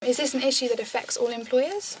Is this an issue that affects all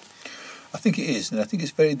employers? I think it is, and I think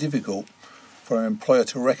it's very difficult for an employer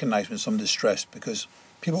to recognise when somebody's stressed, because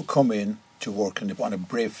people come in to work and they put on a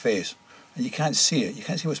brave face and you can't see it. You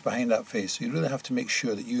can't see what's behind that face. So you really have to make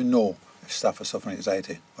sure that you know if staff are suffering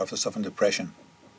anxiety or if they're suffering depression.